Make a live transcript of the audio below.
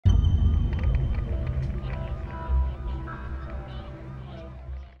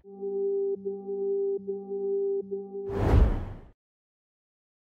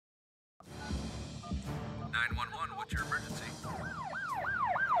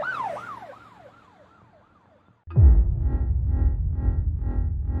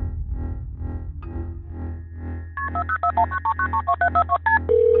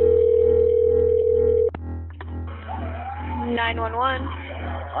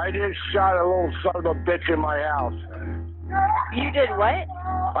I just shot a little son of a bitch in my house. You did what?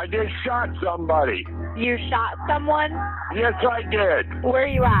 I just shot somebody. You shot someone? Yes, I did. Where are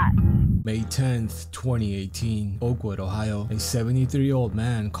you at? May 10th, 2018, Oakwood, Ohio. A 73-year-old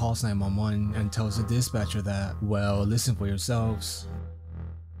man calls 911 and tells the dispatcher that, well, listen for yourselves.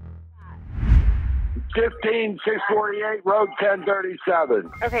 15648 Road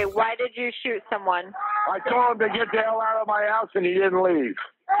 1037. Okay, why did you shoot someone? I told him to get the hell out of my house and he didn't leave.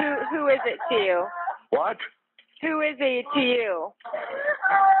 Who is it to you? What? Who is he to you?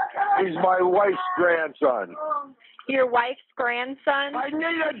 He's my wife's grandson. Your wife's grandson? I need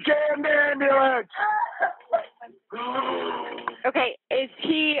a damn ambulance. Okay, is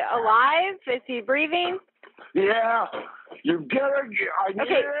he alive? Is he breathing? Yeah, you get her. I need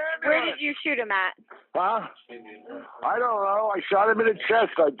Okay, an ambulance. where did you shoot him at? Huh? I don't know. I shot him in the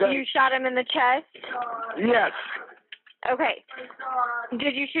chest, I think. You shot him in the chest? Yes. Okay.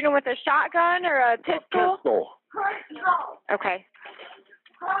 Did you shoot him with a shotgun or a pistol? A pistol. Okay.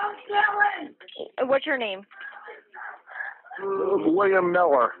 What's your name? William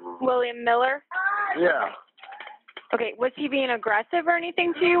Miller. William Miller? Yeah. Okay, was he being aggressive or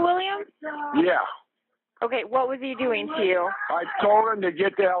anything to you, William? Yeah. Okay, what was he doing to you? I told him to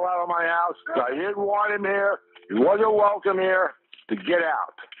get the hell out of my house. I didn't want him here. He wasn't welcome here. To get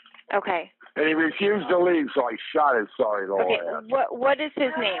out. Okay. And he refused to leave, so I shot his sorry little ass. What is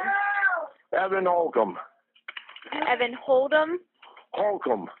his name? Evan Holcombe. Evan Hold'em?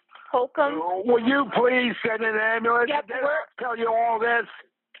 Holcombe. Holcombe? Will you please send an ambulance? Yep, Did I tell you all this?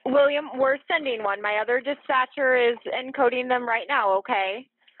 William, we're sending one. My other dispatcher is encoding them right now, okay?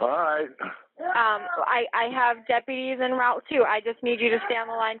 All right. I have deputies en route too. I just need you to stay on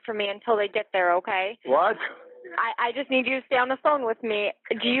the line for me until they get there, okay? What? I just need you to stay on the phone with me.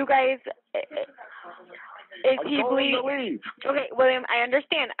 Do you guys... Is he bleeding? Okay, William, I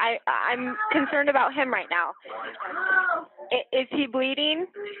understand. I'm concerned about him right now. Is he bleeding?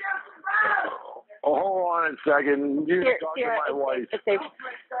 Oh, hold on a second. You talk to my wife. It's safe.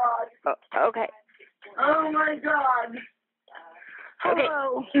 Oh, okay. Oh my God. Okay,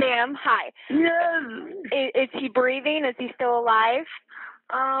 Hello. ma'am, hi. Yes. Is he breathing? Is he still alive?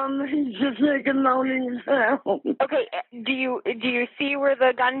 He's just making moaning sound. Okay, do you see where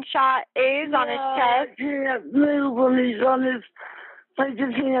the gunshot is on his chest? I can't move when he's on his, like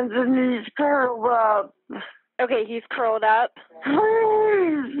his hands and knees curled up. Okay, he's curled up.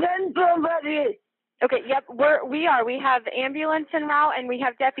 Please, send somebody. Okay, yep, we are. We have ambulance en route and we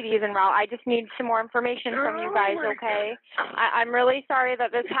have deputies en route. I just need some more information from you guys, okay? I'm really sorry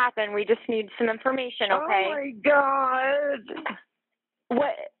that this happened. We just need some information, okay? Oh my God.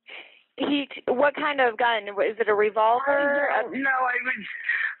 What kind of gun? Is it a revolver? No,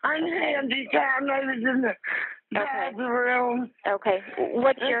 I'm handicapped. I was in the bathroom. Okay.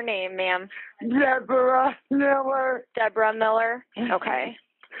 What's your name, ma'am? Deborah Miller. Deborah Miller? Okay.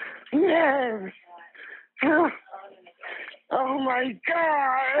 Yes. Oh my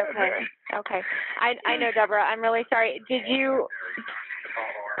God. Okay. I know, Deborah. I'm really sorry. Did you...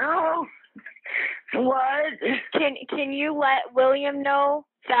 Oh. What? Can you let William know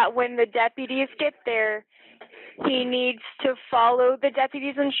that when the deputies get there, he needs to follow the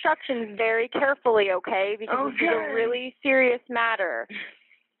deputies' instructions very carefully, okay? Because this is a really serious matter.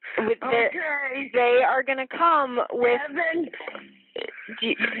 They are going to come with... Evan?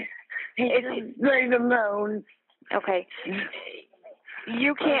 He's known. Okay.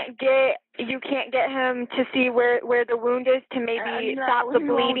 You can't get him to see where the wound is to maybe stop the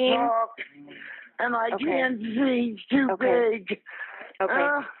bleeding. And I can't see. It's too big.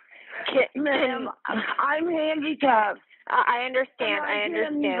 Okay. Ma'am, I'm handicapped. I understand. I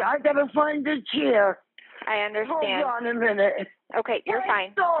understand. I gotta find a chair. I understand. Hold on a minute. Okay, you're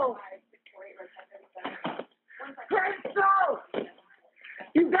fine. Crystal!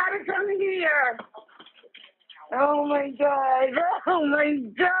 You gotta come here. Oh my God. Oh my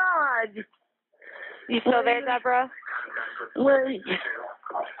God. You still there, Deborah? Wait.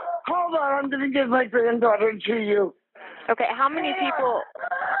 Hold on, I'm gonna give my granddaughter to you. Okay, how many people?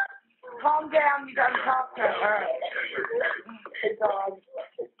 Calm down, you gotta talk to her.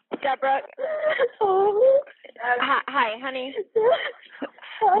 Deborah? Hi, honey.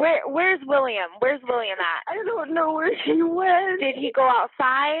 Where's William? Where's William at? I don't know where he went. Did he go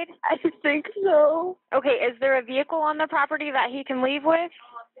outside? I think so. Okay, is there a vehicle on the property that he can leave with?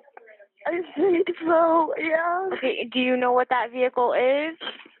 I think so, yeah. Okay, do you know what that vehicle is?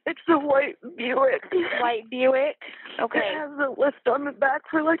 It's a white Buick. White Buick? Okay. It has a lift on the back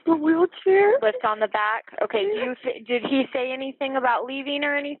for like a wheelchair. Lift on the back? Okay, did he say anything about leaving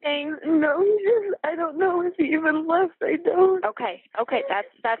or anything? No, he just, I don't know if he even left. I don't. Okay,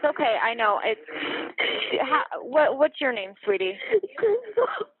 that's okay. I know. What's your name, sweetie?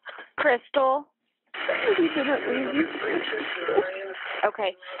 Crystal. He didn't leave.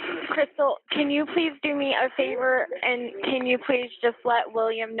 Okay. Crystal, can you please do me a favor, and can you please just let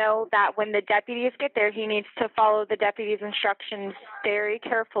William know that when the deputies get there, he needs to follow the deputies' instructions very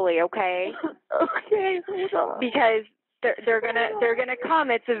carefully, okay? Okay, hold on. Because they're gonna come.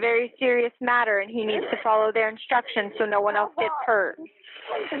 It's a very serious matter, and he needs to follow their instructions so no one else gets hurt.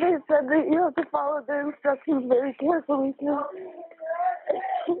 They said that you have to follow the instructions very carefully, too.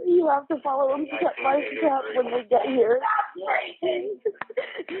 You have to follow them step by step when they get here.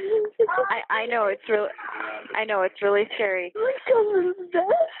 I know it's really scary. My cousin's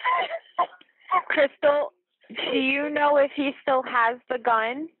dead. Crystal, do you know if he still has the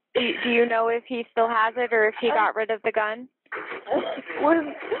gun? Do you know if he still has it or if he got rid of the gun? Where's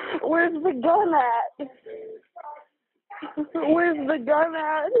the gun at? Where's the gun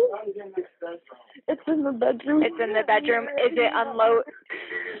at? It's in the bedroom. It's in the bedroom. Is it unload?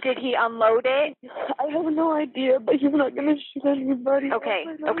 Did he unload it? I have no idea, but he's not gonna shoot anybody. Okay.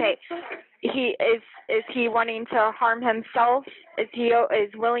 Is he wanting to harm himself? Is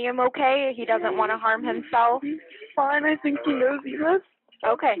William okay? He doesn't want to harm himself. He's fine. I think he knows he must.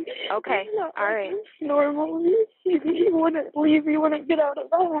 Okay. All right. Normal. He wouldn't leave. He wouldn't get out of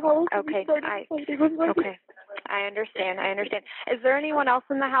the house. Okay. I understand. Is there anyone else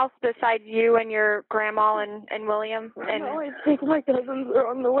in the house besides you and your grandma and William? And no, I think my cousins are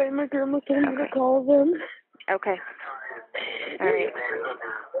on the way. My grandma told me to call them. Okay. All right.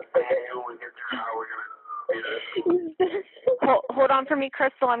 Hold on for me,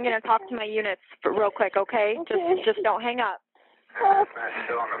 Crystal. I'm going to talk to my units real quick, okay? Just don't hang up. I'm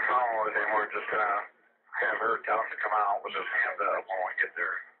still on the phone, and we're just going to have her tell him to come out with his hands up when we get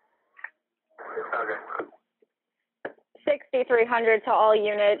there. Okay. 6,300 to all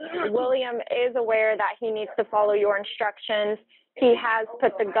units. William is aware that he needs to follow your instructions. He has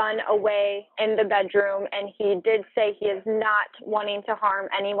put the gun away in the bedroom, and he did say he is not wanting to harm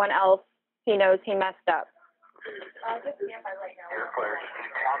anyone else. He knows he messed up. You're clear. Just keep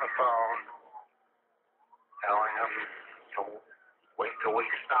him on the phone, telling him to wait till we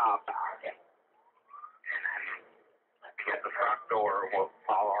stop, and then get the front door. We'll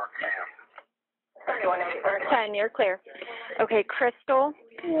follow our commands. 10, you're clear. Okay, Crystal,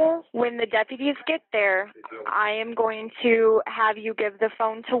 Yes. when the deputies get there, I am going to have you give the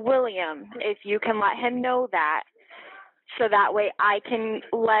phone to William, if you can let him know that, so that way I can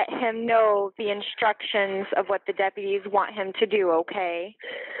let him know the instructions of what the deputies want him to do, okay?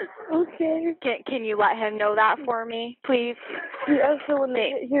 Okay. Can you let him know that for me, please? Yeah, so when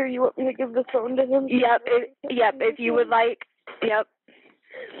they get here, you want me to give the phone to him? Yep, if you would like. Yep.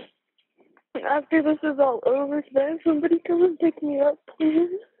 After this is all over, can I have somebody come and pick me up, please?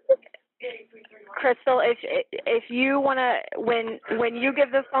 Crystal, if you want to, when you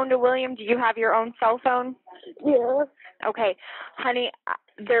give the phone to William, do you have your own cell phone? Yeah. Okay, honey,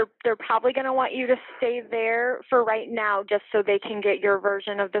 they're probably going to want you to stay there for right now just so they can get your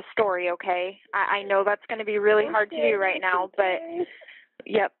version of the story, okay? I know that's going to be really hard to do right now, but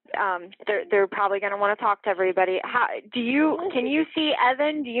yep, they're probably going to want to talk to everybody. Can you see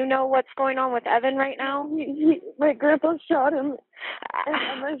Evan? Do you know what's going on with Evan right now? My grandpa shot him. And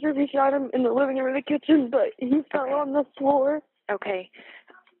I'm not sure if he shot him in the living room or the kitchen, but he fell on the floor. Okay.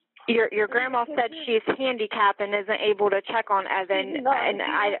 Your grandma said she's handicapped and isn't able to check on Evan, and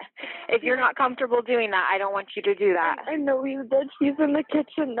if you're not comfortable doing that, I don't want you to do that. I know he's dead. She's in the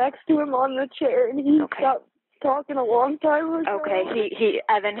kitchen next to him on the chair, and he stopped talking a long time ago. Okay,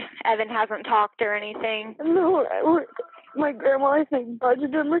 Evan hasn't talked or anything? No, my grandma, I think,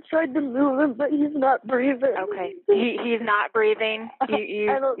 budged him or tried to move him, but he's not breathing. Okay, he's not breathing?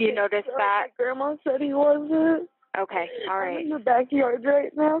 You noticed that? My grandma said he wasn't. Okay, all right. I'm in the backyard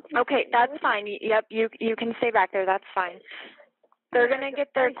right now. Okay, that's fine. Yep, you can stay back there. That's fine. They're going to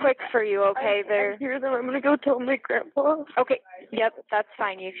get there quick for you, okay? I hear them. I'm going to go tell my grandpa. Okay, yep, that's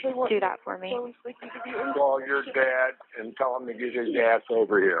fine. You can do that for me. Call your dad and tell him to get his ass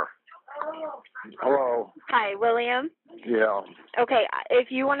over here. Hello. Hi, William. Yeah. Okay,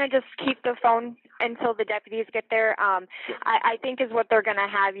 if you want to just keep the phone until the deputies get there, I think is what they're going to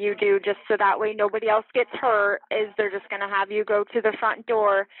have you do, just so that way nobody else gets hurt, is they're just going to have you go to the front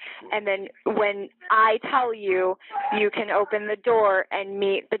door, and then when I tell you, you can open the door and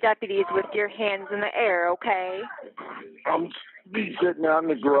meet the deputies with your hands in the air, okay? I'm sitting out in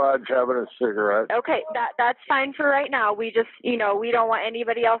the garage having a cigarette. Okay, that's fine for right now. We just, we don't want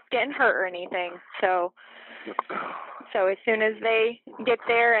anybody else getting hurt or anything, so as soon as they get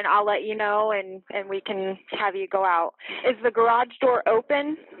there, and I'll let you know, and we can have you go out. Is the garage door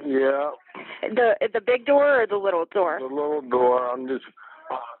open? Yeah. The big door or the little door? The little door. I'm just.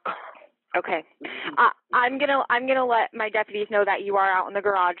 Okay. I'm gonna let my deputies know that you are out in the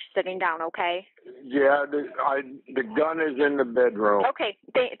garage sitting down. Okay. Yeah. The gun is in the bedroom. Okay.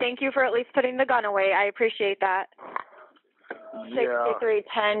 Thank you for at least putting the gun away. I appreciate that. Yeah.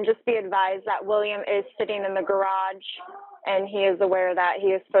 6310, just be advised that William is sitting in the garage, and he is aware that he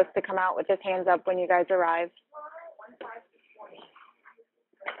is supposed to come out with his hands up when you guys arrive.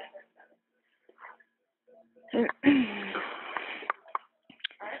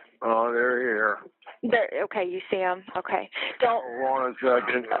 Oh, they're here. Okay, you see him. Okay. Don't. Hold on a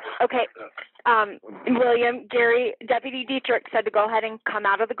second. Okay. William, Gary, Deputy Dietrich said to go ahead and come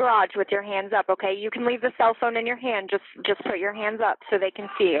out of the garage with your hands up, okay? You can leave the cell phone in your hand. Just put your hands up so they can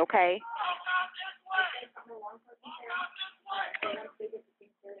see, okay?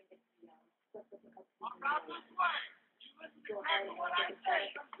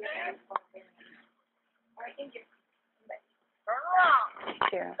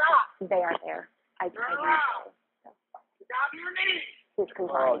 Here. They are there. I know. Stop your knees. He's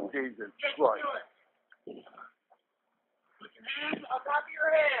complying. Oh, Jesus Christ. Put your hands on top of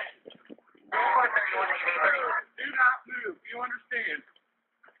your head. Do not move. You understand?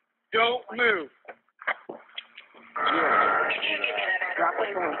 Don't move. Drop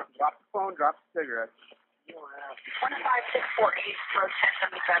the phone. Drop the phone. Drop the cigarette. 15648 Road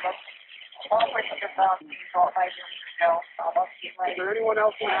 1077. All places are found. These all five rooms are almost Is there anyone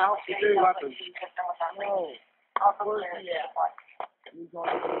else in the house with any weapons? No. Where's he at? He's on.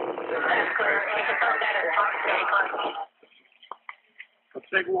 Let's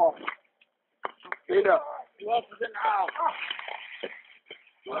take a walk. Get up. Who else is in the house?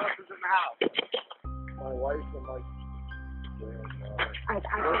 Who else is in the house? My wife and my.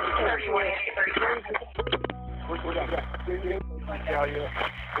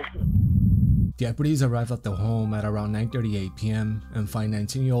 Deputies arrived at the home at around 9:38 p.m. and find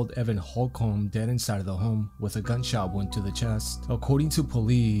 19-year-old Evan Holcombe dead inside of the home with a gunshot wound to the chest. According to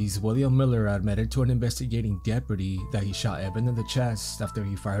police, William Miller admitted to an investigating deputy that he shot Evan in the chest after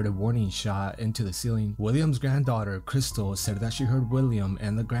he fired a warning shot into the ceiling. William's granddaughter, Crystal, said that she heard William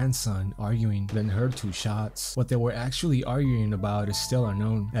and the grandson arguing, then heard 2 shots. What they were actually arguing about is still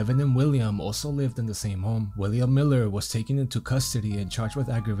unknown. Evan and William also lived in the same home. William Miller was taken into custody and charged with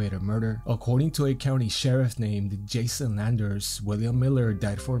aggravated murder. According to a county sheriff named Jason Landers, William Miller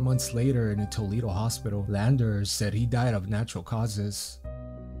died 4 months later in a Toledo hospital. Landers said he died of natural causes.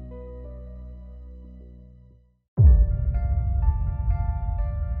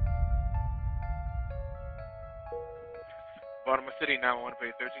 Baltimore City 911,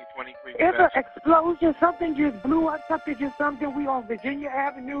 pay 1323. It's an explosion. Something just blew up. Something just something. We on Virginia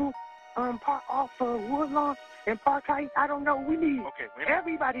Avenue, park off of Woodlawn and Park Heights. I don't know. We need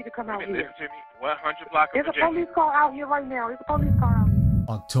everybody to come out here. Listen to me. 100 block of There's a Virginia. police car out here right now. There's a police car out here.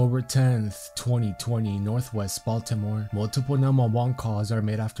 October 10th, 2020, Northwest Baltimore. Multiple 911 calls are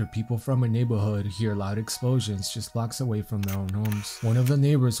made after people from a neighborhood hear loud explosions just blocks away from their own homes. One of the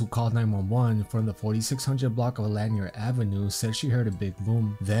neighbors who called 911 from the 4600 block of Lanier Avenue said she heard a big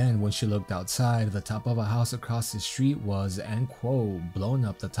boom. Then, when she looked outside, the top of a house across the street was, end quote, blown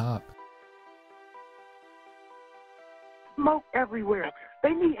up the top. Smoke everywhere.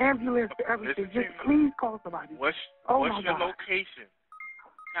 They need ambulance for everything. Just please call somebody. What's Oh your my God. location?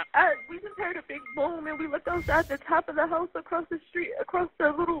 We just heard a big boom, and we looked outside the top of the house across the street, across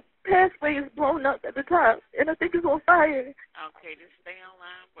the little pathway is blown up at the top, and I think it's on fire. Okay, just stay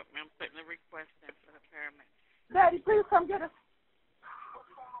online with me. I'm putting a request in for the paramedics. Daddy, please come get us.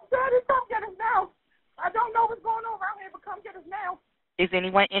 Daddy, come get us now. I don't know what's going on around here, but come get us now. Is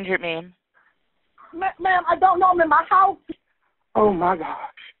anyone injured, ma'am? Ma'am, I don't know. I'm in my house. Oh, my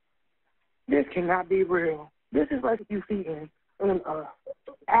gosh. This cannot be real. This is like you see in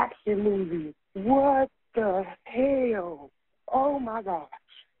action movie. What the hell? Oh, my gosh.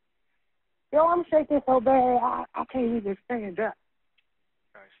 Yo, I'm shaking so bad, I can't even stand up.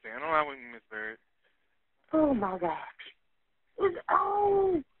 All right, stand on line with me, Miss Bird. Oh, my gosh.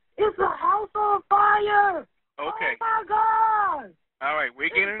 It's a house on fire. Okay. Oh my God. All right, we're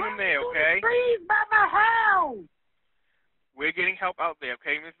getting them there, okay? Trees by my house. We're getting help out there,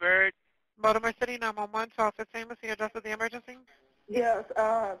 okay, Miss Bird? Baltimore City 911, Charles 15, what's the address of the emergency? Yes,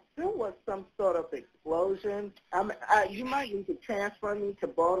 there was some sort of explosion. You might need to transfer me to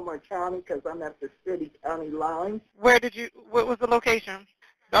Baltimore County because I'm at the city-county line. What was the location?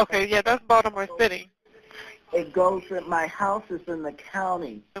 Okay, yeah, that's Baltimore City. It goes that my house is in the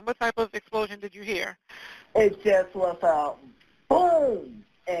county. And what type of explosion did you hear? It just was a boom,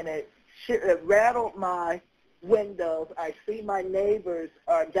 and it rattled my windows. I see my neighbors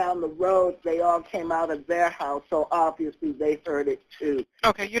are down the road. They all came out of their house, so obviously they heard it too.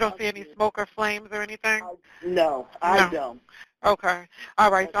 Okay, you don't see any smoke or flames or anything? No, I don't. Okay.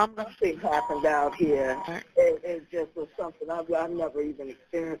 All right, so I'm going to... Something happened out here. Right. It just was something I've never even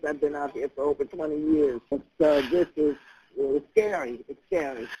experienced. I've been out here for over 20 years. So this is scary. It's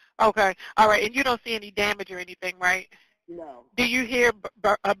scary. Okay. All right, and you don't see any damage or anything, right? No. Do you hear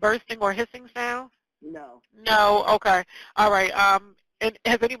a bursting or hissing sound? No. No. Okay. All right. And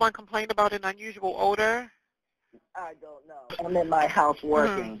has anyone complained about an unusual odor? I don't know. I'm in my house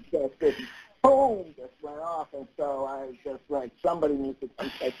working. Just this boom just went off, and so I was just like, somebody needs to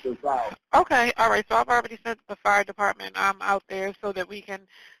come check this out. Okay. All right. So I've already sent the fire department out there so that we can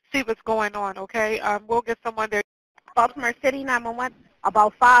see what's going on. Okay. We'll get someone there. Baltimore City 911.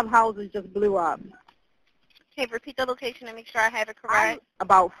 About 5 houses just blew up. Okay, repeat the location and make sure I have it correct.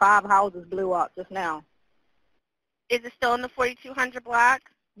 About 5 houses blew up just now. Is it still in the 4200 block?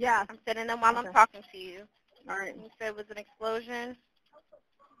 Yes. I'm sitting in while I'm talking to you. All right. You said it was an explosion?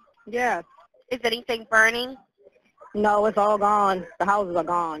 Yes. Is anything burning? No, it's all gone. The houses are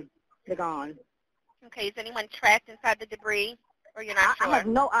gone. They're gone. Okay, is anyone trapped inside the debris, or you're not sure? I have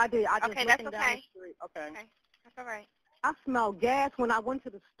no idea. I just okay, that's looking okay. down the street. Okay. That's all right. I smelled gas when I went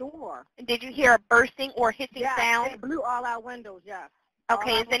to the store. And did you hear a bursting or hissing sound? It blew all our windows, yes.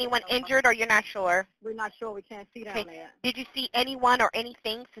 Okay, is anyone injured, or you're not sure? We're not sure. We can't see down there. Did you see anyone or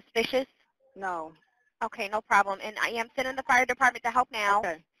anything suspicious? No. Okay, no problem. And I am sending the fire department to help now.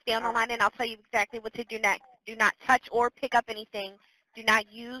 Okay. Stay on the line, and I'll tell you exactly what to do next. Do not touch or pick up anything. Do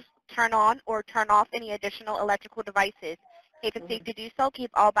not use, turn on, or turn off any additional electrical devices. If it's safe to do so, keep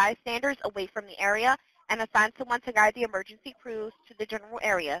all bystanders away from the area and assign someone to guide the emergency crews to the general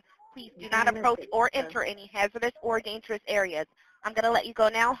area. Please do not approach or enter any hazardous or dangerous areas. I'm going to let you go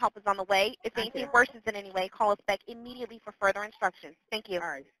now. Help is on the way. If anything worsens in any way, call us back immediately for further instructions. Thank you. All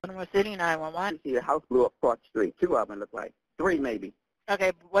right. Baltimore City 911. You see a house blew up across the street. 2 of them look like. 3 maybe.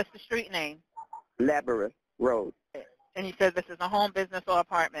 Okay, what's the street name? Labyrinth Road. And you said this is a home, business, or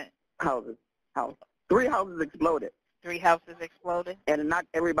apartment? Houses. House. 3 houses exploded. 3 houses exploded? And it knocked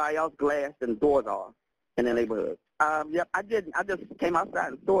everybody else glass and doors off in the neighborhood. Yep, I didn't. I just came outside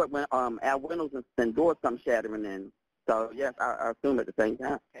and saw it when our windows and doors come shattering in. So, yes, I assume at the same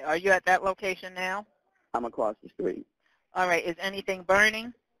time. Okay, are you at that location now? I'm across the street. All right, is anything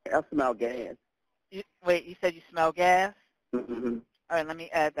burning? I smell gas. Wait, you said you smell gas? Mm-hmm. All right, let me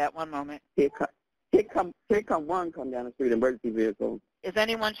add that one moment. Here come one come down the street, emergency vehicle. Is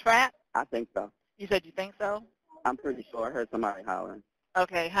anyone trapped? I think so. You said you think so? I'm pretty sure I heard somebody hollering.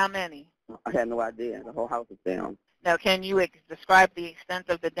 Okay, how many? I had no idea. The whole house is down. Now, can you describe the extent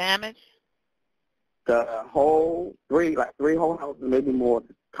of the damage? The whole 3 whole houses, maybe more,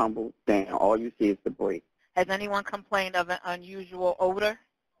 tumbled down. All you see is debris. Has anyone complained of an unusual odor?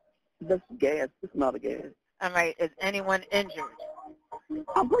 The gas. The smell of gas. All right, is anyone injured?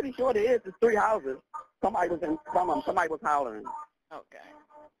 I'm pretty sure there is. It's 3 houses. Somebody was in some of them. Somebody was hollering. Okay.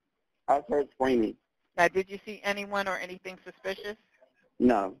 I heard screaming. Now, did you see anyone or anything suspicious?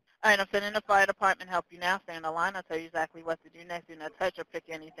 No. All right, I'm sending the fire department to help you now. Stay on the line. I'll tell you exactly what to do next. Do not touch or pick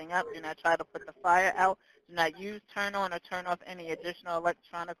anything up. Do not try to put the fire out. Do not use, turn on, or turn off any additional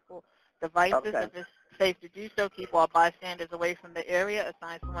electronic devices. Okay. If it's safe to do so, keep all bystanders away from the area.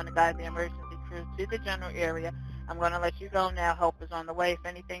 Assign someone to guide the emergency crews to the general area. I'm going to let you go now. Help is on the way. If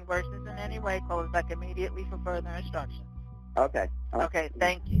anything worsens in any way, call us back immediately for further instructions. Okay. Okay,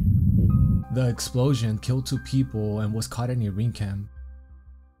 thank you. The explosion killed 2 people and was caught in a ring cam.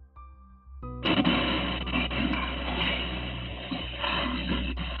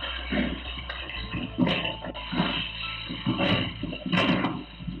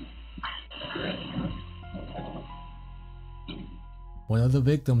 One of the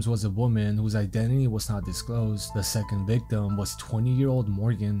victims was a woman whose identity was not disclosed. The second victim was 20-year-old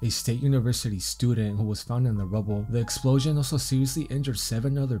Morgan, a state university student who was found in the rubble. The explosion also seriously injured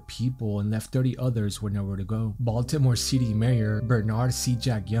 7 other people and left 30 others with nowhere to go. Baltimore City Mayor Bernard C.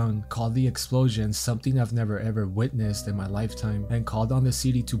 Jack Young called the explosion something I've never ever witnessed in my lifetime and called on the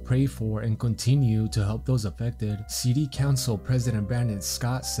city to pray for and continue to help those affected. City Council President Brandon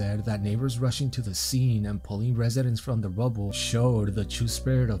Scott said that neighbors rushing to the scene and pulling residents from the rubble showed the true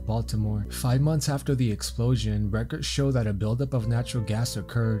spirit of Baltimore. 5 months after the explosion, records show that a buildup of natural gas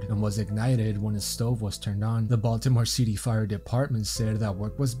occurred and was ignited when a stove was turned on. The Baltimore City Fire Department said that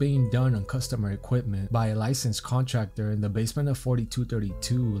work was being done on customer equipment by a licensed contractor in the basement of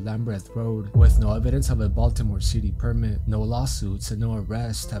 4232 Lambeth Road with no evidence of a Baltimore City permit. No lawsuits and no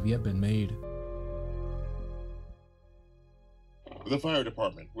arrests have yet been made. The fire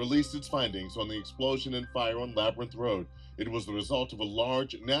department released its findings on the explosion and fire on Labyrinth Road. It was the result of a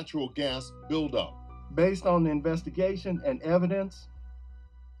large natural gas buildup. Based on the investigation and evidence,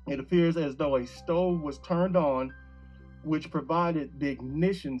 it appears as though a stove was turned on, which provided the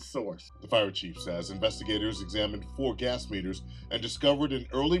ignition source. The fire chief says investigators examined 4 gas meters and discovered an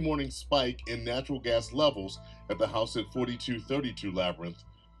early morning spike in natural gas levels at the house at 4232 Labyrinth.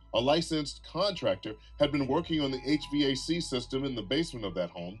 A licensed contractor had been working on the HVAC system in the basement of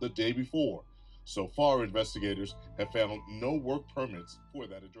that home the day before. So far, investigators have found no work permits for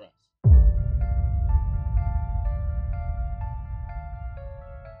that address.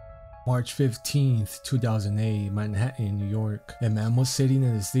 March 15th, 2008, Manhattan, New York. A man was sitting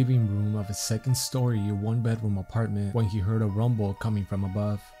in his living room of a second-story, 1-bedroom apartment when he heard a rumble coming from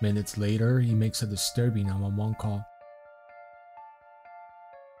above. Minutes later, he makes a disturbing 911 call.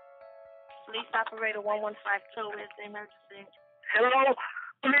 Police operator 1152 is the emergency. Hello,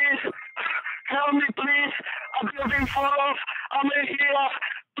 please, help me, please. I'm building falls. I'm in here.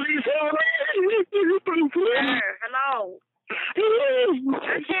 Please help me. Sir, hello.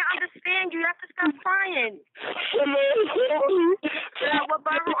 I can't understand you. You have to stop crying. What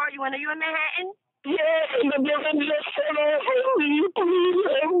borough are you in? Are you in Manhattan? Yes, and the building just fell over. Please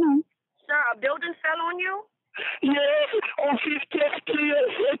help me. Sir, a building fell on you? Yes, on 50th Street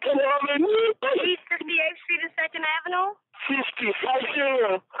and 2nd Avenue. East 58th Street and 2nd Avenue? 50. 50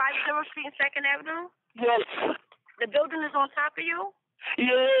 Street and 2nd Avenue? Yes. The building is on top of you? Yes.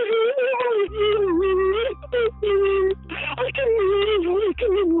 I can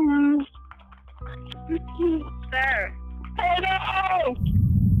move. Sir. Hello.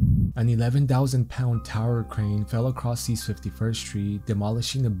 An 11,000-pound tower crane fell across East 51st Street,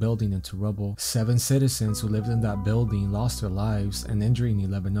 demolishing the building into rubble. 7 citizens who lived in that building lost their lives and injuring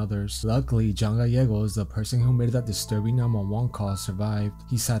 11 others. Luckily, John Gallegos, the person who made that disturbing 911 call, survived.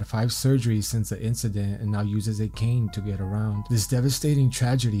 He's had 5 surgeries since the incident and now uses a cane to get around. This devastating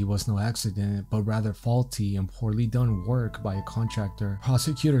tragedy was no accident, but rather faulty and poorly done work by a contractor.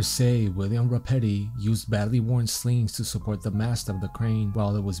 Prosecutors say William Rapetti used badly worn slings to support the mast of the crane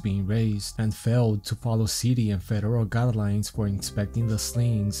while it was being raised and failed to follow city and federal guidelines for inspecting the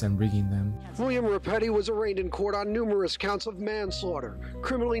slings and rigging them. William Rapetti was arraigned in court on numerous counts of manslaughter,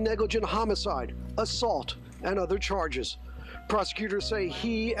 criminally negligent homicide, assault, and other charges. Prosecutors say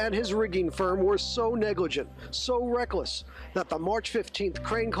he and his rigging firm were so negligent, so reckless, that the March 15th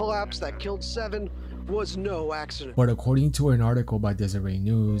crane collapse that killed 7 was no accident. But according to an article by Deseret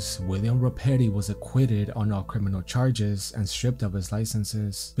News, William Rapetti was acquitted on all criminal charges and stripped of his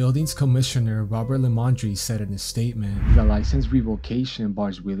licenses. Buildings Commissioner Robert Lemondre said in a statement, "The license revocation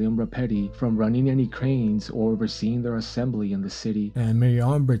bars William Rapetti from running any cranes or overseeing their assembly in the city." And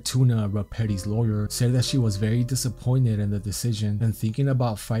Marianne Bertuna, Rapetti's lawyer, said that she was very disappointed in the decision and thinking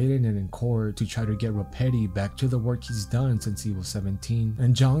about fighting it in court to try to get Rapetti back to the work he's done since he was 17.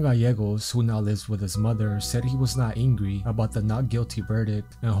 And John Gallegos, who now lives with his mother, said he was not angry about the not guilty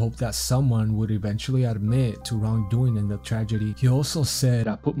verdict and hoped that someone would eventually admit to wrongdoing in the tragedy. He also said,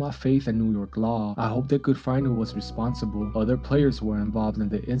 "I put my faith in New York law. I hope they could find who was responsible. Other players were involved in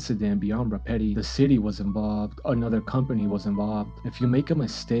the incident beyond Rapetti. The city was involved. Another company was involved. If you make a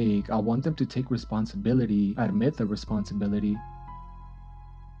mistake, I want them to take responsibility, admit the responsibility."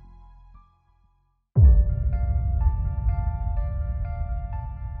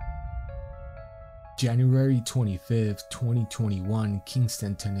 January 25th, 2021,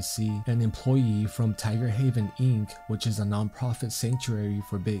 Kingston, Tennessee. An employee from Tiger Haven Inc., which is a non-profit sanctuary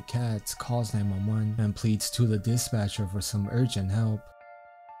for big cats, calls 911 and pleads to the dispatcher for some urgent help.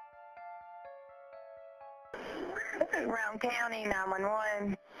 This is Brown County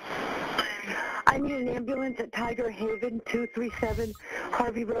 911. I need an ambulance at Tiger Haven, 237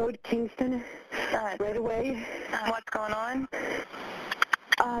 Harvey Road, Kingston. Right away. What's going on?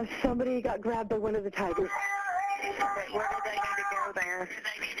 Somebody got grabbed by one of the tigers. Where do they need to go there?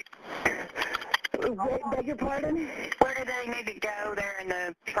 Beg your pardon? Where do they need to go there in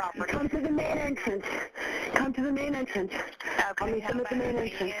the property? Come to the main entrance. Come to the main entrance. Okay, I'll meet them at the main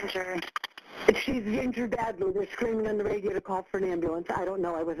entrance. Injured? She's injured badly. They're screaming on the radio to call for an ambulance. I don't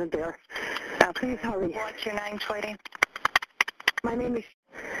know. I wasn't there. Please hurry. What's your name, sweetie? My name is...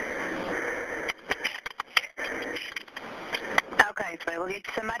 Okay, so we'll get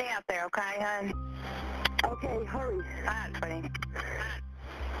somebody out there, okay, hon? Okay, hurry. All right, sweetie.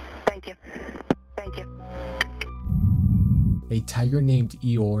 Thank you. Thank you. A tiger named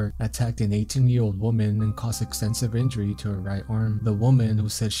Eeyore attacked an 18-year-old woman and caused extensive injury to her right arm. The woman, who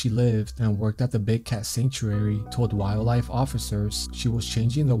said she lived and worked at the Big Cat Sanctuary, told wildlife officers she was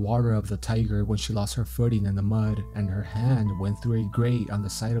changing the water of the tiger when she lost her footing in the mud and her hand went through a grate on the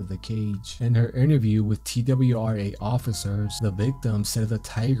side of the cage. In her interview with TWRA officers, the victim said the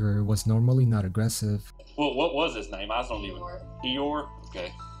tiger was normally not aggressive. Well, what was his name? I don't even... Eeyore?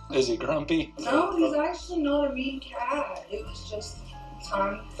 Okay. Is he grumpy? No, he's actually not a mean cat. It was just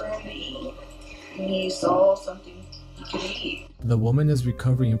time for him to eat. And he saw something he could eat. The woman is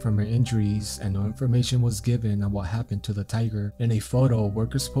recovering from her injuries and no information was given on what happened to the tiger. In a photo,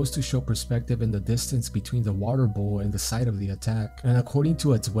 workers supposed to show perspective in the distance between the water bowl and the site of the attack. And according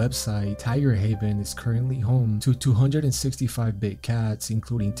to its website, Tiger Haven is currently home to 265 big cats,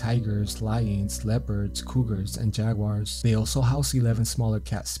 including tigers, lions, leopards, cougars, and jaguars. They also house 11 smaller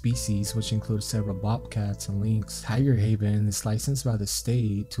cat species, which include several bobcats and lynx. Tiger Haven is licensed by the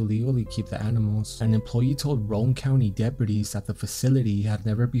state to legally keep the animals. An employee told Roane County deputies that the facility had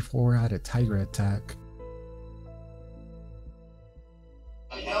never before had a tiger attack.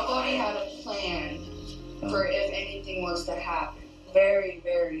 Nobody had a plan for if anything was to happen. Very,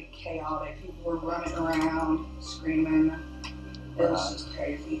 very chaotic. People were running around, screaming. It was just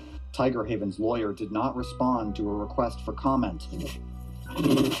crazy. Tiger Haven's lawyer did not respond to a request for comment.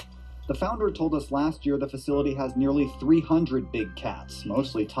 The founder told us last year the facility has nearly 300 big cats,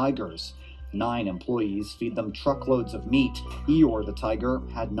 mostly tigers. 9 employees feed them truckloads of meat. Eeyore the tiger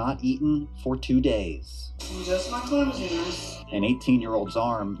had not eaten for 2 days. Just my clumsiness. An 18-year-old's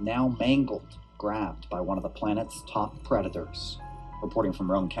arm now mangled, grabbed by one of the planet's top predators. Reporting from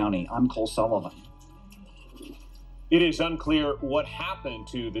Roane County, I'm Cole Sullivan. It is unclear what happened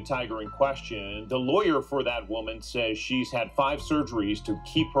to the tiger in question. The lawyer for that woman says she's had 5 surgeries to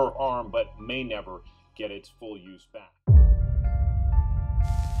keep her arm, but may never get its full use back.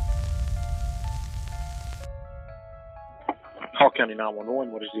 Hall County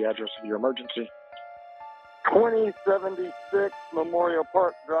 911, what is the address of your emergency? 2076 Memorial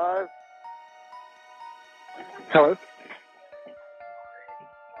Park Drive. Hello?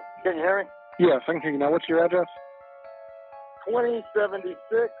 Can you hear me? Yes, I can hear you now. What's your address? 2076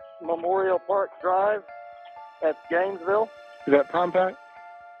 Memorial Park Drive. That's Gainesville. Is that Prime Pack?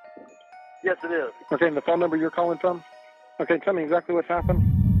 Yes, it is. Okay, and the phone number you're calling from? Okay, tell me exactly what's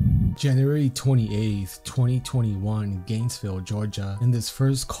happened. January 28th, 2021, Gainesville, Georgia. In this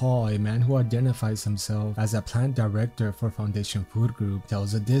first call, a man who identifies himself as a plant director for Foundation Food Group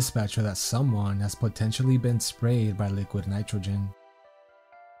tells a dispatcher that someone has potentially been sprayed by liquid nitrogen.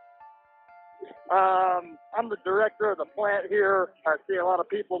 I'm the director of the plant here. I see a lot of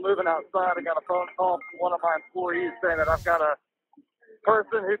people moving outside. I got a phone call from one of my employees saying that I've got a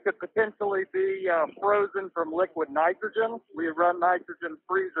person who could potentially be frozen from liquid nitrogen. We run nitrogen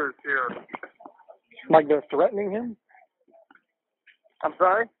freezers here. Like they're threatening him? I'm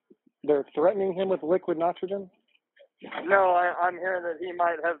sorry? They're threatening him with liquid nitrogen? No, I'm hearing that he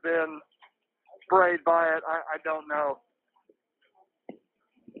might have been sprayed by it. I don't know.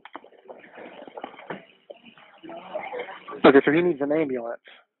 Okay, so he needs an ambulance.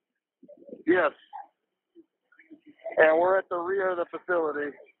 Yes. And we're at the rear of the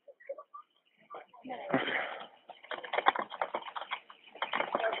facility.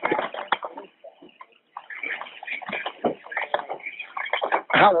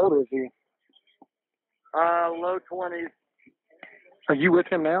 How old is he? Low 20s. Are you with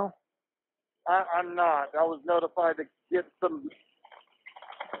him now? I'm not. I was notified to get some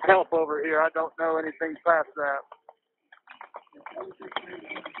help over here. I don't know anything past that.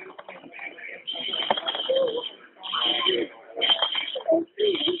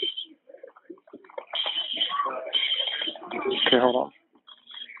 Okay, hold on.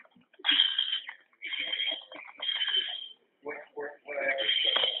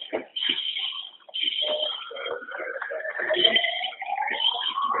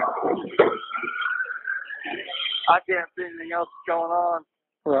 I can't see anything else going on.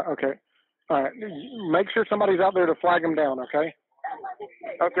 Right, okay. All right. Make sure somebody's out there to flag him down, okay?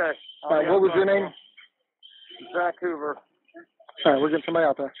 Okay. What was your name? Zach Hoover. All right, we're getting somebody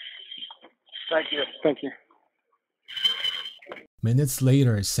out there. Thank you. Thank you. Minutes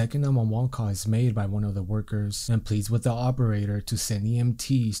later, a second 911 call is made by one of the workers and pleads with the operator to send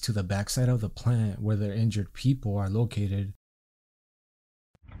EMTs to the backside of the plant where the injured people are located.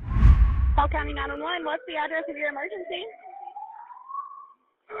 Holcombe County 911, what's the address of your emergency?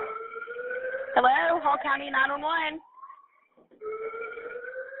 Hello, Holcombe County 911.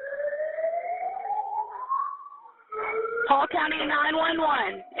 Holcombe County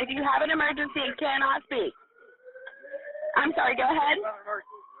 911. If you have an emergency and cannot speak. I'm sorry, go ahead.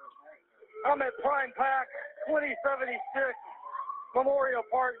 I'm at Prime Pack, 2076 Memorial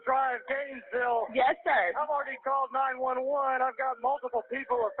Park Drive, Gainesville. Yes, sir. I've already called 911. I've got multiple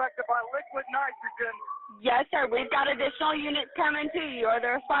people affected by liquid nitrogen. Yes, sir. We've got additional units coming to you. Are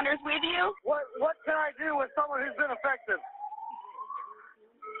the responders with you? What can I do with someone who's been affected?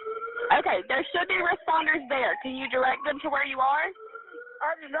 Okay, there should be responders there. Can you direct them to where you are?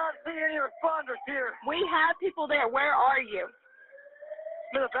 I do not see any responders here. We have people there. Where are you?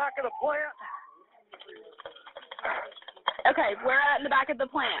 In the back of the plant. Okay, we're at in the back of the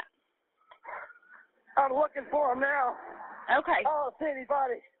plant. I'm looking for them now. Okay. I don't see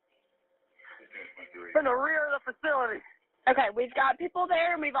anybody. In the rear of the facility. Okay, we've got people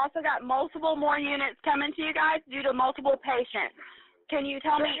there, and we've also got multiple more units coming to you guys due to multiple patients. Can you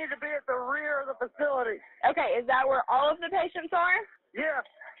tell me? They need to be at the rear of the facility. Okay, is that where all of the patients are? Yes.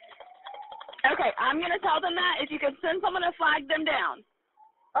 Okay, I'm going to tell them that. If you could send someone to flag them down.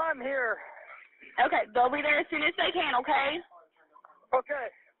 I'm here. Okay, they'll be there as soon as they can, okay? Okay.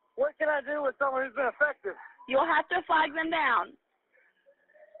 What can I do with someone who's been affected? You'll have to flag them down.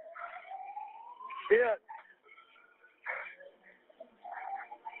 Yes.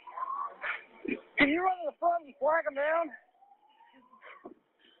 Can you run to the front and flag them down?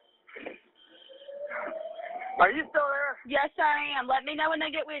 Are you still there? Yes, I am. Let me know when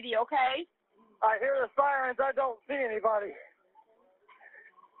they get with you, okay? I hear the sirens. I don't see anybody.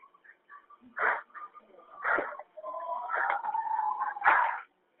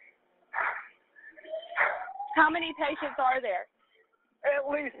 How many patients are there? At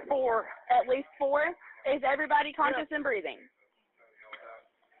least 4. At least 4? Is everybody conscious and breathing?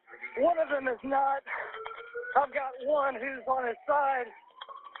 One of them is not. I've got one who's on his side.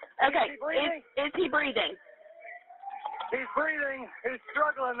 Okay. Is he breathing? Is he breathing? He's breathing. He's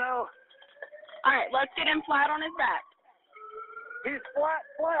struggling, though. All right, let's get him flat on his back. He's flat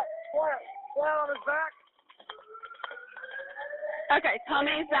on his back. Okay, tell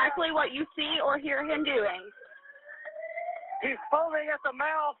me exactly what you see or hear him doing. He's foaming at the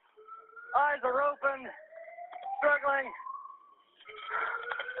mouth. Eyes are open. Struggling.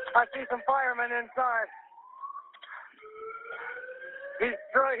 I see some firemen inside. He's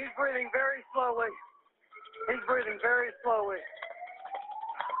breathing very slowly. He's breathing very slowly.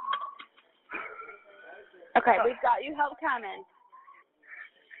 Okay, we've got you help coming.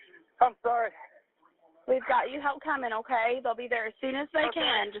 I'm sorry. We've got you help coming, okay? They'll be there as soon as they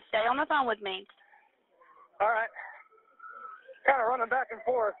can. Just stay on the phone with me. All right. Kind of running back and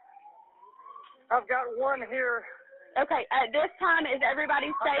forth. I've got one here. Okay, at this time, is everybody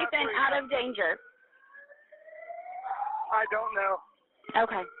safe and out of danger? I don't know.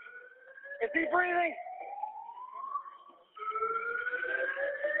 Okay. Is he breathing?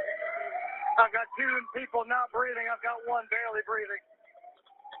 I've got 2 people not breathing. I've got one barely breathing.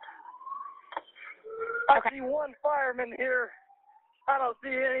 I see one fireman here. I don't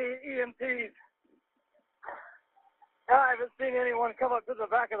see any EMTs. I haven't seen anyone come up to the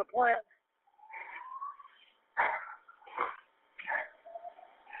back of the plant.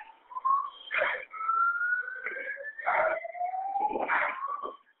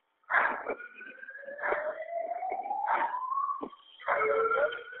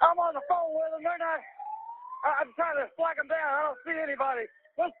 I'm on the phone with them. They're not. I'm trying to flag them down. I don't see anybody.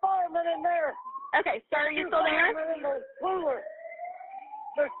 There's firemen in there. Okay, sir, are you still there? Firemen in the cooler.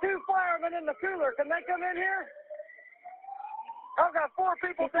 There's 2 firemen in the cooler. Can they come in here? I've got 4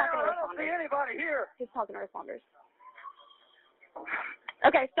 people down. I don't see anybody here. He's talking to responders.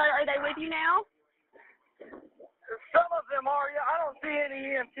 Okay, sir, are they with you now? Some of them are. Yeah, I don't see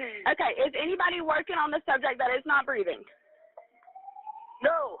any EMTs. Okay, is anybody working on the subject that is not breathing?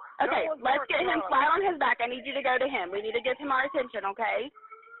 No. Okay, no let's get him flat on his back. I need you to go to him. We need to give him our attention, okay?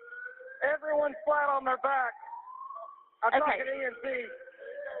 Everyone's flat on their back. I'm talking EMT.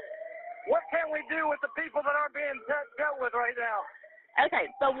 What can we do with the people that are being dealt with right now? Okay,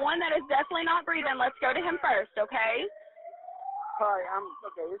 the one that is definitely not breathing, let's go to him first, okay? Hi,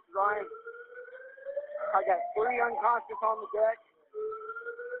 this is Ryan. I got 3 unconscious on the deck.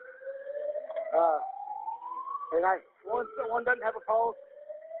 And one doesn't have a pulse.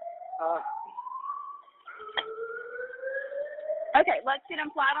 Okay, let's get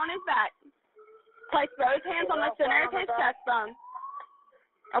him flat on his back. Place both hands on the center of his chest bone.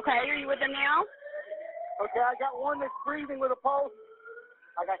 Okay, are you with him now? Okay, I got one that's breathing with a pulse.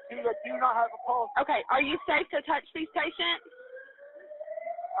 I got two that do not have a pulse. Okay, are you safe to touch these patients?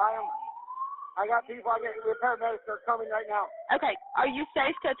 I am. I got people. The paramedics are coming right now. Okay, are you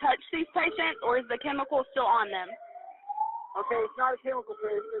safe to touch these patients, or is the chemical still on them? Okay, it's not a chemical.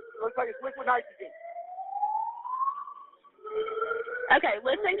 It looks like it's liquid nitrogen. Okay,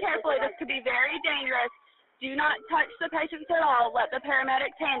 listen carefully. This could be very dangerous. Do not touch the patients at all. Let the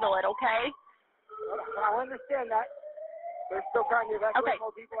paramedics handle it, okay? I understand that. They're still trying to evacuate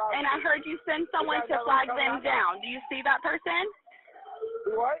more people out. And I heard you send someone to flag them down. Do you see that person?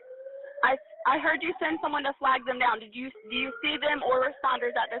 Do what? I heard you send someone to flag them down. Do you see them or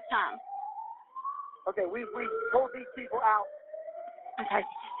responders at this time? Okay, we pulled these people out. Okay.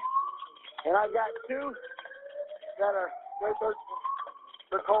 And I've got two that are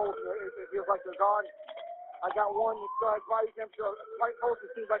they're cold. It feels like they're gone. I got one that still has body temperature, quite close.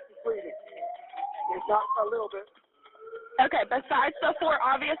 It seems like she's bleeding. It's not a little bit. Okay, besides the 4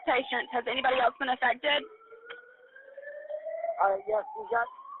 obvious patients, has anybody else been affected? Yes, we got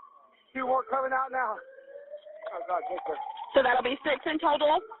 2 more coming out now. Oh, God, Victor. So that'll be 6 in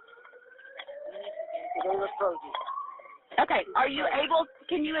total? They look frozen. Okay,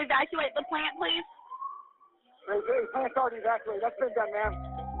 can you evacuate the plant, please? The plant's already evacuated. That's been done, ma'am.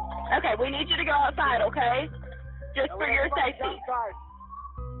 Okay, we need you to go outside, okay? Just for your safety. Outside.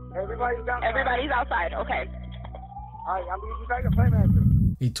 Everybody's outside. Everybody's outside, okay. All right, I'm going to get you back to plant manager.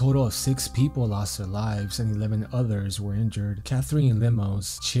 A total of 6 people lost their lives and 11 others were injured. Catherine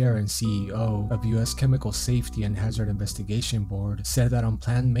Limos, chair and CEO of U.S. Chemical Safety and Hazard Investigation Board, said that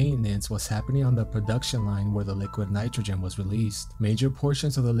unplanned maintenance was happening on the production line where the liquid nitrogen was released. Major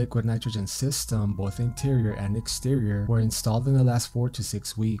portions of the liquid nitrogen system, both interior and exterior, were installed in the last 4 to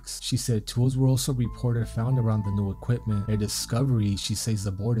 6 weeks. She said tools were also reported found around the new equipment, a discovery she says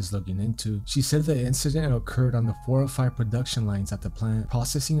the board is looking into. She said the incident occurred on the 4 or 5 production lines at the plant.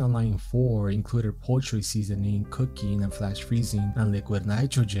 Processing on line 4 included poultry seasoning, cooking, and flash freezing, and liquid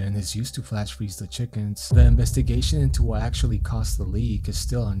nitrogen is used to flash freeze the chickens. The investigation into what actually caused the leak is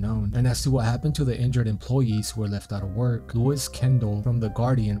still unknown, and as to what happened to the injured employees who were left out of work, Louis Kendall from The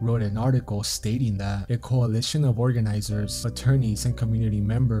Guardian wrote an article stating that a coalition of organizers, attorneys, and community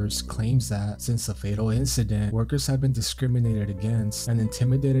members claims that since the fatal incident, workers have been discriminated against and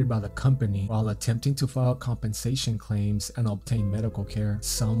intimidated by the company while attempting to file compensation claims and obtain medical care.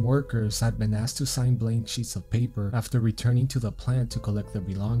 Some workers had been asked to sign blank sheets of paper after returning to the plant to collect their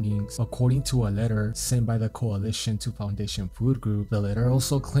belongings. According to a letter sent by the coalition to Foundation Food Group, the letter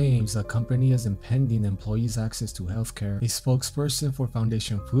also claims the company is impeding employees' access to healthcare. A spokesperson for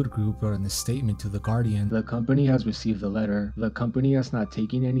Foundation Food Group wrote in a statement to The Guardian, "The company has received the letter. The company has not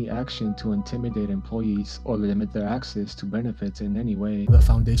taken any action to intimidate employees or limit their access to benefits in any way. The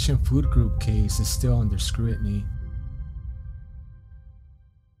Foundation Food Group case is still under scrutiny."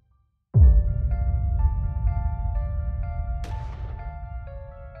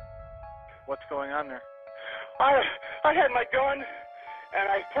 What's going on there? I had my gun, and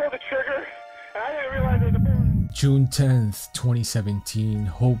I pulled the trigger, and I didn't realize there was a bullet. June 10th, 2017,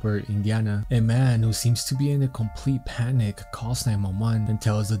 Hobart, Indiana. A man who seems to be in a complete panic calls 911 and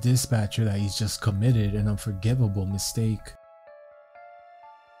tells the dispatcher that he's just committed an unforgivable mistake.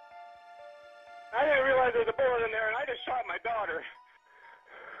 I didn't realize there was a bullet in there, and I just shot my daughter.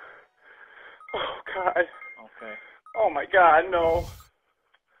 Oh, God. Okay. Oh, my God, no.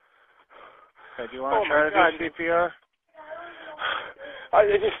 Okay, do you want to try to do CPR?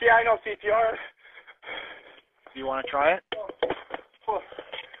 Yeah, I know CPR. Do you want to try it? Oh,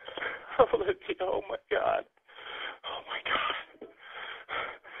 my God. Oh, my God.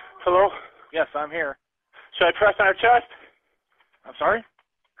 Hello? Yes, I'm here. Should I press on her chest? I'm sorry?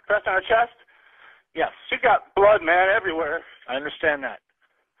 Press on her chest? Yes. She got blood, man, everywhere. I understand that.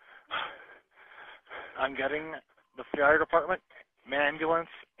 I'm getting the fire department, ambulance,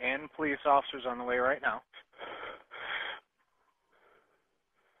 and police officers on the way right now.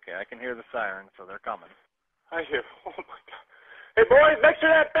 Okay, I can hear the sirens, so they're coming. I hear. Oh, my God. Hey, boys, make sure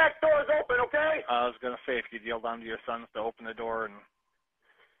that back door is open, okay? I was going to say, if you'd yell down to your sons to open the door and...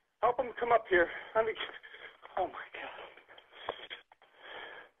 Help them come up here. Let me... Oh, my God.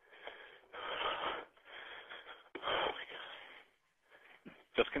 Oh, my God.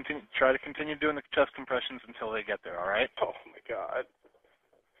 Just try to continue doing the chest compressions until they get there, all right? Oh, my God.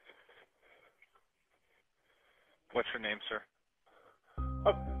 What's your name, sir?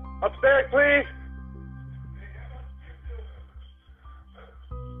 Upstairs, please.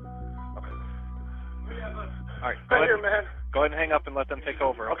 All right, Right here, man. go ahead and hang up and let them take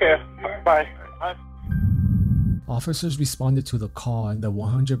over. Okay, bye. Officers responded to the call in the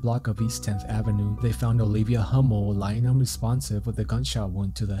 100 block of East 10th Avenue. They found Olivia Hummel lying unresponsive with a gunshot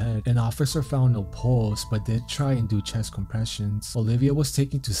wound to the head. An officer found no pulse but did try and do chest compressions. Olivia was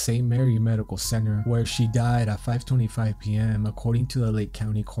taken to St. Mary Medical Center where she died at 5:25 p.m. according to the Lake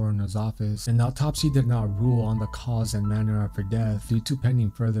County Coroner's Office. An autopsy did not rule on the cause and manner of her death due to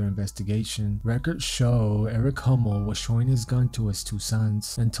pending further investigation. Records show Eric Hummel was showing his gun to his two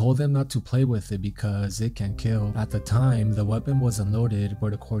sons and told them not to play with it because it can kill. At the time, the weapon was unloaded,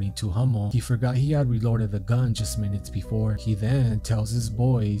 but according to Hummel, he forgot he had reloaded the gun just minutes before. He then tells his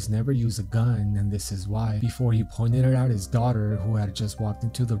boys never use a gun and this is why, before he pointed it at his daughter who had just walked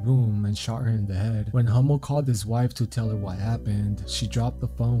into the room and shot her in the head. When Hummel called his wife to tell her what happened, she dropped the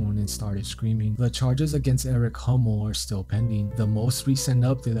phone and started screaming. The charges against Eric Hummel are still pending. The most recent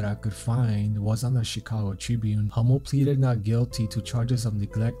update that I could find was on the Chicago Tribune. Hummel pleaded not guilty to charges of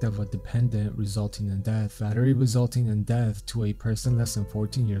neglect of a dependent resulting in death, battery resulting in death to a person less than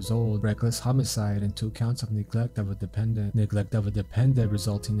 14 years old, reckless homicide, and 2 counts of neglect of a dependent. Neglect of a dependent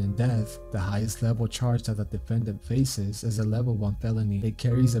resulting in death, the highest level charge that the defendant faces, is a level 1 felony. It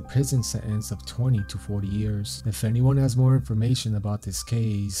carries a prison sentence of 20 to 40 years. If anyone has more information about this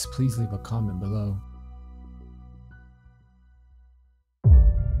case, please leave a comment below.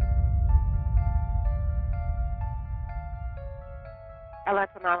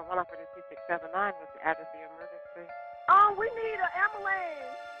 Alexa 911 for the 2679 was the address of your emergency. We need an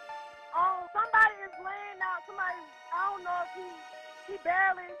ambulance. Somebody is laying out. Somebody, I don't know if he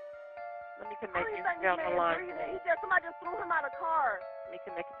barely. Let me connect you. Stay on the line. Somebody just threw him out of the car. Let me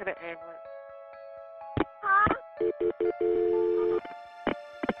connect you to the ambulance. Huh?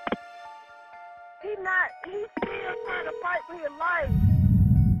 He's still trying to fight for his life.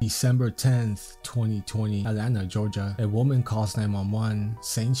 December 10th, 2020, Atlanta, Georgia. A woman calls 911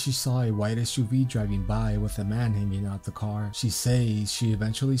 saying she saw a white SUV driving by with a man hanging out the car. She says she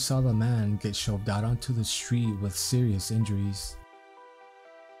eventually saw the man get shoved out onto the street with serious injuries.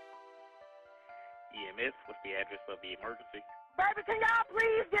 EMS, what's the address of the emergency? Baby, can y'all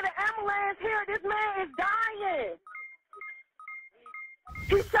please get an ambulance here? This man is dying.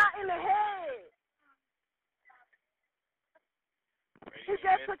 He's shot in the head. He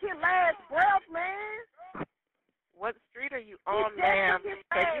just took his last breath, man. What street are you on, ma'am?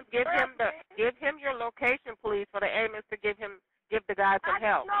 Can you give him your location, please, for the ambulance to give the guy some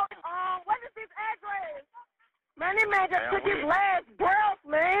help? What is his address? Man, this man just took his last breath,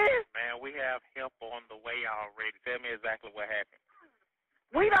 man. Man, we have help on the way already. Tell me exactly what happened.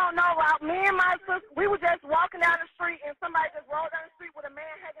 We don't know. Me and my sister, we were just walking down the street, and somebody just rolled down the street with a man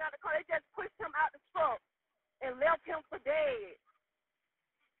hanging out the car. They just pushed him out the truck and left him for dead.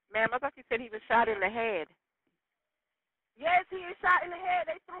 Ma'am, I thought you said he was shot in the head. Yes, he is shot in the head.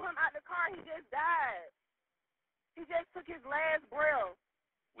 They threw him out the car. He just died. He just took his last breath.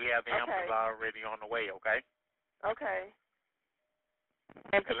 We have the ambulance already on the way, okay? Okay.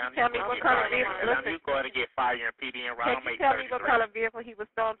 And can you tell me what color vehicle? Listen, you go ahead and get fire and PD and round. Can you tell me what color vehicle he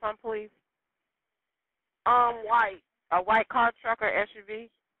was stolen from, please? White. A white car, truck, or SUV?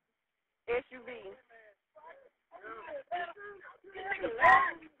 SUV.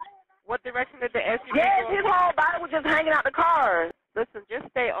 What direction did the SUV Yes, go? his whole body was just hanging out the car. Listen, just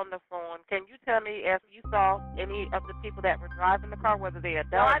stay on the phone. Can you tell me if you saw any of the people that were driving the car, whether they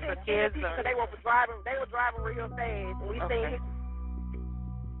adults or kids? They were driving real fast. We seen his.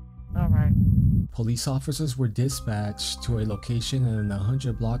 All right. Police officers were dispatched to a location in the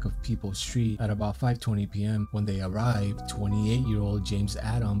 100 block of People's Street at about 5:20 p.m. When they arrived, 28-year-old James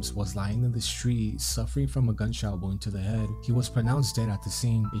Adams was lying in the street suffering from a gunshot wound to the head. He was pronounced dead at the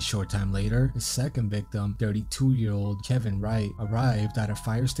scene. A short time later, his second victim, 32-year-old Kevin Wright, arrived at a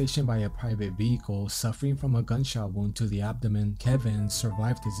fire station by a private vehicle suffering from a gunshot wound to the abdomen. Kevin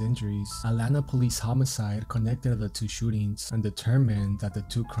survived his injuries. Atlanta police homicide connected the two shootings and determined that the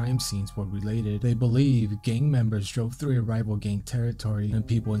two crime scenes were related. They believe gang members drove through a rival gang territory and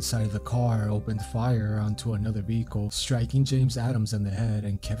people inside of the car opened fire onto another vehicle, striking James Adams in the head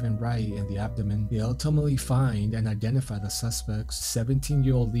and Kevin Wright in the abdomen. They ultimately find and identify the suspects,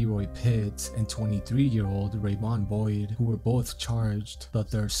 17-year-old Leroy Pitts and 23-year-old Raymond Boyd, who were both charged. The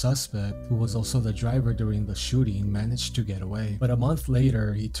third suspect, who was also the driver during the shooting, managed to get away. But a month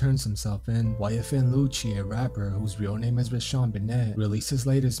later, he turns himself in. YFN Lucci, a rapper whose real name is Rashawn Bennett, released his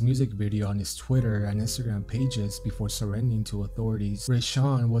latest music video on his Twitter Twitter and Instagram pages before surrendering to authorities.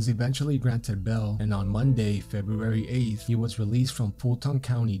 Rayshawn was eventually granted bail, and on Monday, February 8th, he was released from Fulton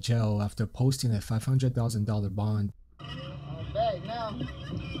County Jail after posting a $500,000 bond. Back now.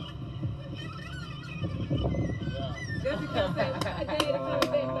 Just because I did it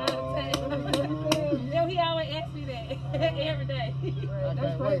no, he always asks me that every day.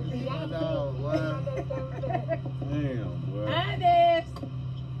 That's crazy. Damn, boy. Ines.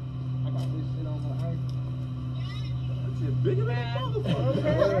 I got this shit on my ankle. That shit bigger than a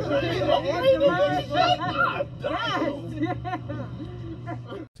motherfucker.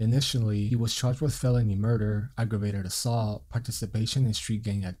 Initially, he was charged with felony murder, aggravated assault, participation in street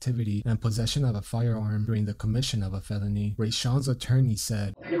gang activity, and possession of a firearm during the commission of a felony. Rayshawn's attorney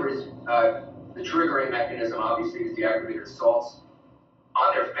said, Anyways, the triggering mechanism obviously is the aggravated assaults.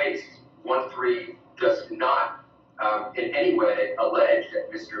 On their face, 1-3 does not in any way allege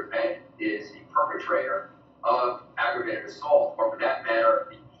that Mr. Bennett is the perpetrator of aggravated assault, or for that matter,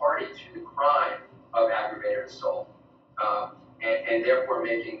 the party to the crime of aggravated assault. And therefore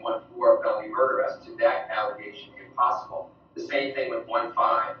making 1-4 felony murder as to that allegation impossible. The same thing with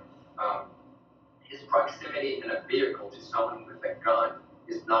 1-5. His proximity in a vehicle to someone with a gun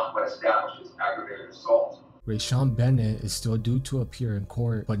is not what establishes aggravated assault. Rayshawn Bennett is still due to appear in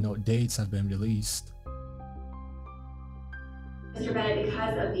court, but no dates have been released. Mr. Bennett,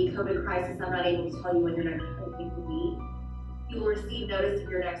 because of the COVID crisis, I'm not able to tell you when your next court date will be. You will receive notice of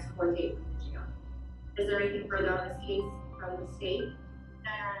your next court date from the jail. Is there anything further on this case from the state? Is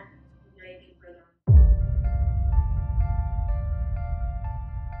there anything further?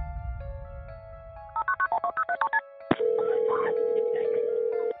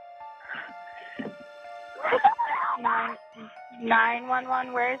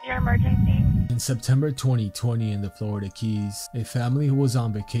 911, where is your emergency? In September 2020 in the Florida Keys, a family who was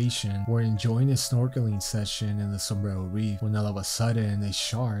on vacation were enjoying a snorkeling session in the Sombrero Reef when all of a sudden a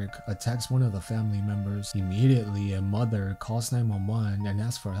shark attacks one of the family members. Immediately, a mother calls 911 and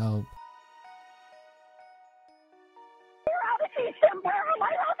asks for help. Okay,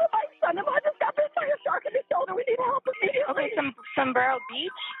 Sombrero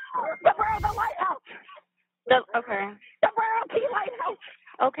Beach? Sombrero, the lighthouse. Okay. Sombrero Key Lighthouse.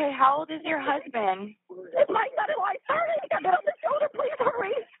 Okay, how old is your husband? It's my son in like 30. He got hit on the shoulder. Please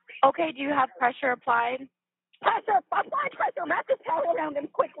hurry. Okay, do you have pressure applied? Pressure. Apply pressure. Wrap this towel around him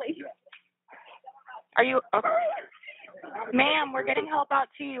quickly. Are you... Okay. Ma'am, we're getting help out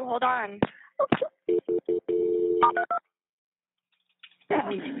to you. Hold on. That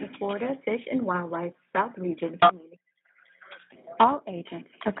region is Florida Fish and Wildlife South Region. All agents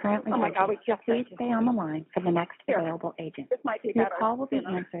are currently busy. Please stay on the line for the next available agent. Your call will be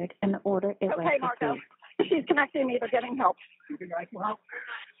answered in the order it was Okay, Marco. She's connecting me. They're getting help.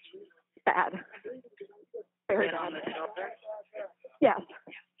 Bad. Very bad. Yes. Are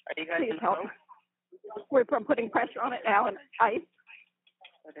you guys Please in help. boat? We're putting pressure on it now and ice.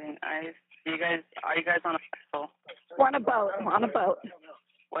 Putting ice. Are you guys on a vessel? We're on a boat. We're on a boat.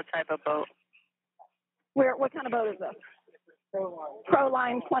 What type of boat? What kind of boat is this? Pro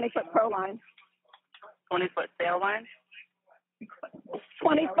line, 20-foot pro line. 20-foot sail line?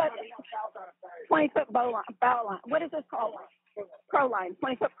 20-foot bow line. What is this called? Pro line,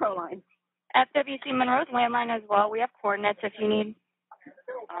 20-foot pro line. FWC Monroe's landline as well. We have coordinates if you need.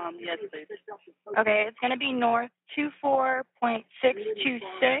 Yes, please. Okay, it's going to be north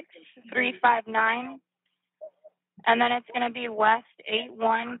 24.626-359. And then it's going to be west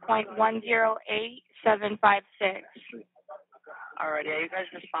 81.108756. Alrighty, are you guys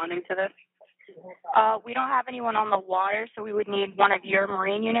responding to this? We don't have anyone on the water, so we would need one of your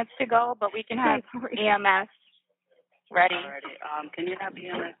Marine units to go, but we can have EMS ready. Alrighty, can you have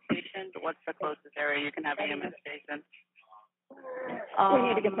EMS stationed? What's the closest area you can have EMS stationed? We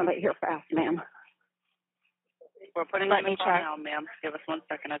need to get somebody here fast, ma'am. We're putting Let on me the phone check. now, ma'am. Give us 1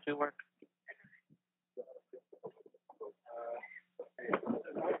 second as we work.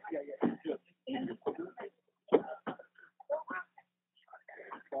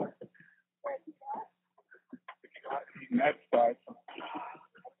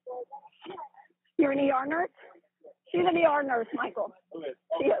 You're an ER nurse? She's an ER nurse, Michael.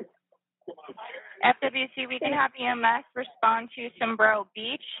 She is. FWC, we can have EMS respond to Sombrero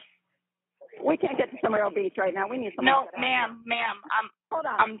Beach. We can't get to Sombrero Beach right now. We need someone. No, ma'am. Hold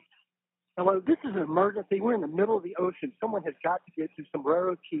on. Hello, this is an emergency. We're in the middle of the ocean. Someone has got to get to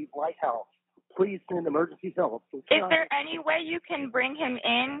Sombrero Key Lighthouse. Please send emergency help. Is there any way you can bring him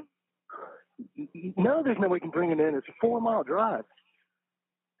in? No, there's no way we can bring him in. It's a 4-mile drive.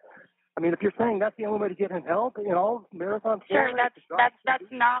 mean, if you're saying that's the only way to get him help in all marathon Sure, sports, that's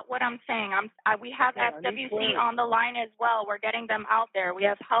not what I'm saying. We have FWC on the line as well. We're getting them out there. We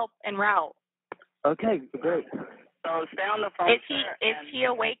have help en route. Okay, great. So stay on the phone. Is he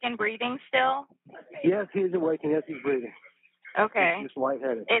awake and breathing still? Yes, he's awake and yes, he's breathing. Okay. He's just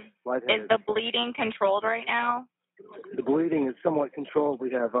lightheaded. Is the bleeding controlled right now? The bleeding is somewhat controlled.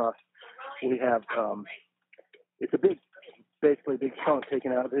 We have it's a basically a big chunk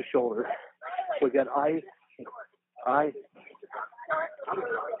taken out of his shoulder. We got ice.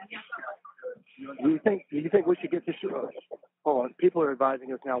 Do you think we should get to shore? Hold on. People are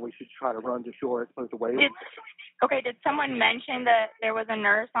advising us now we should try to run to shore as opposed to wait. Did someone mention that there was a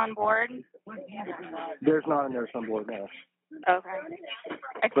nurse on board? There's not a nurse on board now. Okay.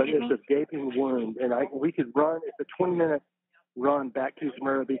 But it's a gaping wound, and we could run. It's a 20-minute run back to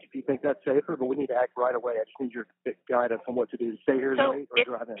Sombrero Beach if you think that's safer, but we need to act right away. I just need your guidance on what to do. Stay here and wait or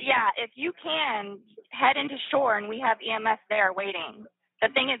drive in? Yeah, if you can, head into shore, and we have EMS there waiting. The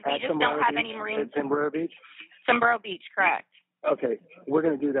thing is, we just don't have any Marines. At Sombrero Beach? Sombrero Beach, correct. Okay, we're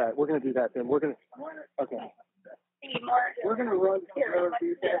going to do that. We're going to do that then. Okay. We're going to run to Sombrero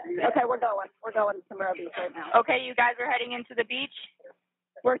Beach. Okay, we're going. We're going to Sombrero Beach right now. Okay, you guys are heading into the beach?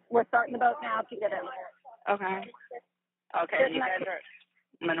 We're starting the boat now to get in. Okay. Okay, you guys are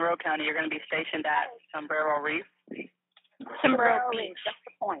Monroe County. You're going to be stationed at Sombrero Reef. Sombrero Beach. That's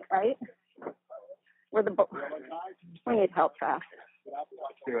the point, right? Where the boat. We need help fast.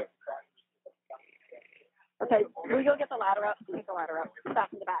 Do it. Okay, we go get the ladder up. Take the ladder up. Back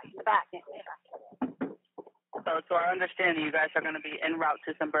in the back. In the back. So I understand you guys are going to be en route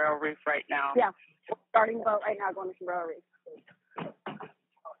to Sombrero Reef right now. Yeah, we're starting the boat right now, going to Sombrero Reef.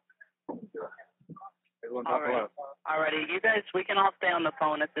 Alrighty, you guys, we can all stay on the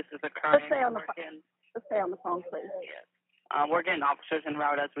phone if this is occurring. Let's stay on the phone. Let's stay on the phone, please. We're getting officers en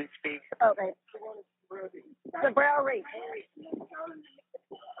route as we speak. Okay. Sombrero Reef.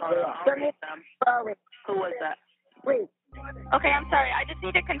 Who was that? Reef. Okay, I'm sorry. I just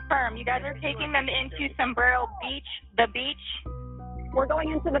need to confirm. You guys are taking them into Sombrero Beach, the beach? We're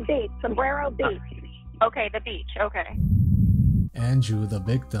going into the beach, Sombrero Beach. Okay, the beach. Okay. Andrew, the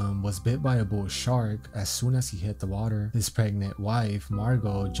victim, was bit by a bull shark as soon as he hit the water. His pregnant wife,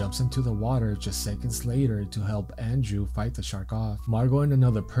 Margot, jumps into the water just seconds later to help Andrew fight the shark off. Margot and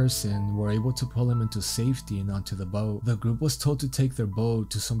another person were able to pull him into safety and onto the boat. The group was told to take their boat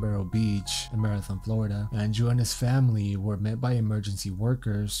to Sombrero Beach in Marathon, Florida. Andrew and his family were met by emergency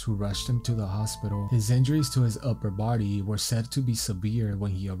workers who rushed him to the hospital. His injuries to his upper body were said to be severe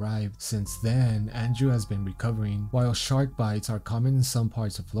when he arrived. Since then, Andrew has been recovering. While shark bites are common in some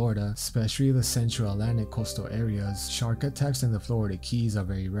parts of Florida, especially the Central Atlantic coastal areas, shark attacks in the Florida Keys are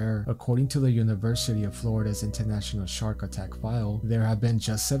very rare. According to the University of Florida's International Shark Attack File, there have been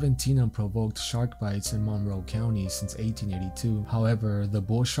just 17 unprovoked shark bites in Monroe County since 1882. However, the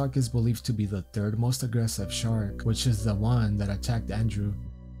bull shark is believed to be the third most aggressive shark, which is the one that attacked Andrew.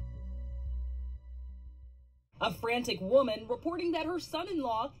 A frantic woman reporting that her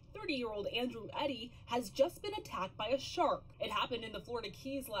son-in-law, 30-year-old Andrew Eddy, has just been attacked by a shark. It happened in the Florida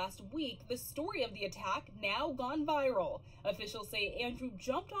Keys last week. The story of the attack now gone viral. Officials say Andrew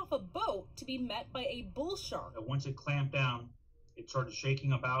jumped off a boat to be met by a bull shark. Once it clamped down, it started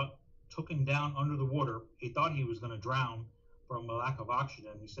shaking about, took him down under the water. He thought he was going to drown from a lack of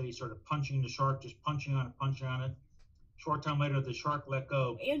oxygen. He said he started punching the shark, just punching on it. Short time later, the shark let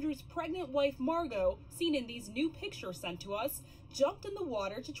go. Andrew's pregnant wife, Margot, seen in these new pictures sent to us, jumped in the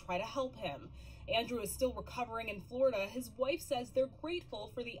water to try to help him. Andrew is still recovering in Florida. His wife says they're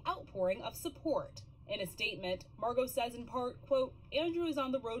grateful for the outpouring of support. In a statement, Margot says in part, quote, Andrew is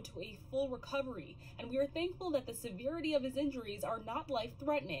on the road to a full recovery, and we are thankful that the severity of his injuries are not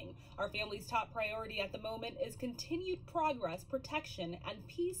life-threatening. Our family's top priority at the moment is continued progress, protection, and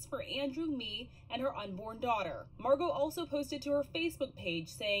peace for Andrew, me, and her unborn daughter. Margot also posted to her Facebook page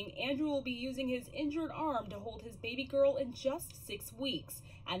saying Andrew will be using his injured arm to hold his baby girl in just 6 weeks,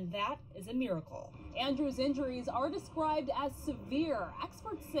 and that is a miracle. Andrew's injuries are described as severe.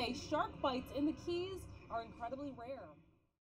 Experts say shark bites in the Keys are incredibly rare.